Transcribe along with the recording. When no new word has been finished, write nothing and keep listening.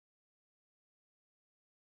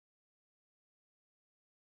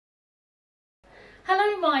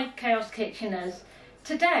Hello my Chaos Kitcheners.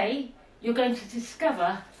 Today you're going to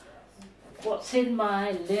discover what's in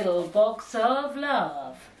my little box of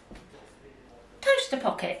love.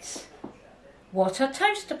 Toastapockets. What are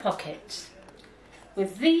Toastapockets?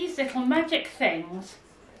 With these little magic things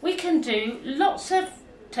we can do lots of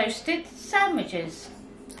toasted sandwiches.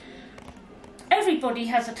 Everybody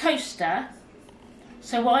has a toaster,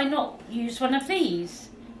 so why not use one of these?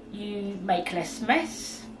 You make less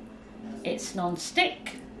mess, it's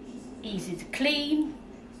non-stick, easy to clean,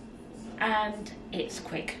 and it's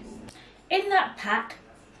quick. In that pack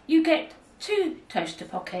you get 2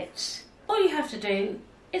 Toastapockets. All you have to do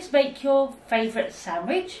is make your favourite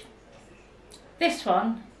sandwich. This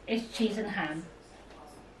one is cheese and ham.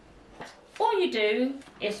 All you do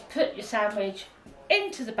is put your sandwich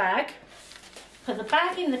into the bag, put the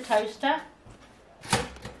bag in the toaster,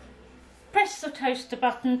 press the toaster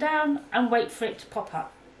button down and wait for it to pop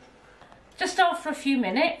up. Just after a few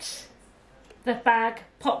minutes the bag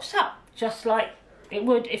pops up just like it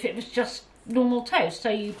would if it was just normal toast. So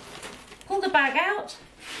you pull the bag out,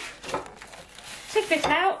 take this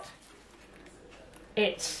out,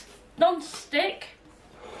 it's non-stick,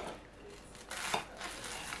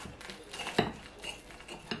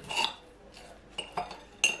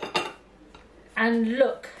 and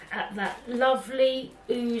look at that lovely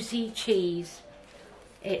oozy cheese.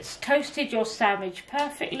 It's toasted your sandwich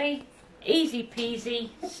perfectly, easy peasy,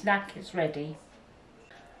 snack is ready.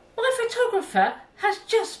 My photographer has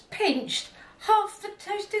just pinched half the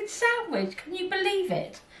toasted sandwich, can you believe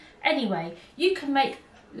it? Anyway, you can make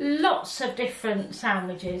lots of different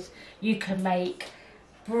sandwiches. You can make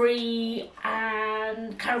brie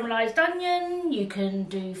and caramelised onion, you can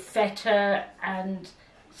do feta and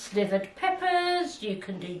slivered peppers, you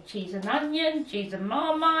can do cheese and onion, cheese and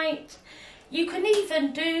marmite, you can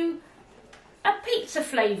even do a pizza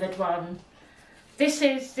flavoured one. This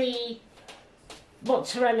is the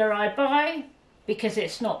mozzarella I buy because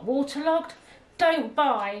it's not waterlogged. Don't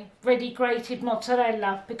buy ready grated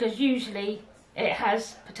mozzarella because usually it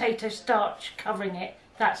has potato starch covering it.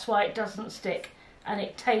 That's why it doesn't stick and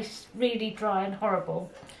it tastes really dry and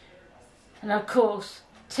horrible. And of course,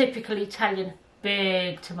 typical Italian,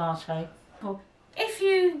 big tomato. If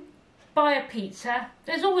you buy a pizza,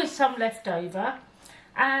 there's always some left over,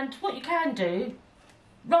 and what you can do,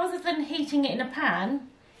 rather than heating it in a pan,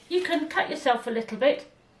 you can cut yourself a little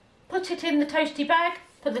bit, put it in the toasty bag,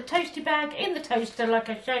 put the toasty bag in the toaster like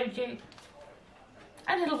I showed you,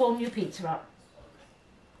 and it'll warm your pizza up.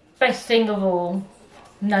 Best thing of all,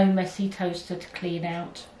 no messy toaster to clean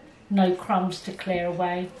out, no crumbs to clear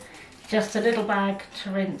away, just a little bag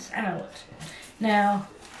to rinse out. Now,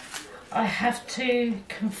 I have to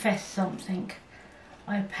confess something.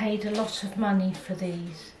 I paid a lot of money for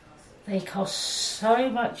these. They cost so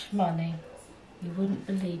much money, you wouldn't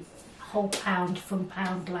believe. A whole pound from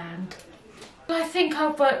Poundland. I think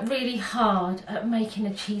I've worked really hard at making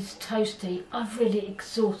a cheese toastie. I've really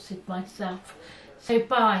exhausted myself. So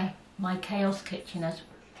bye, my Chaos Kitcheners.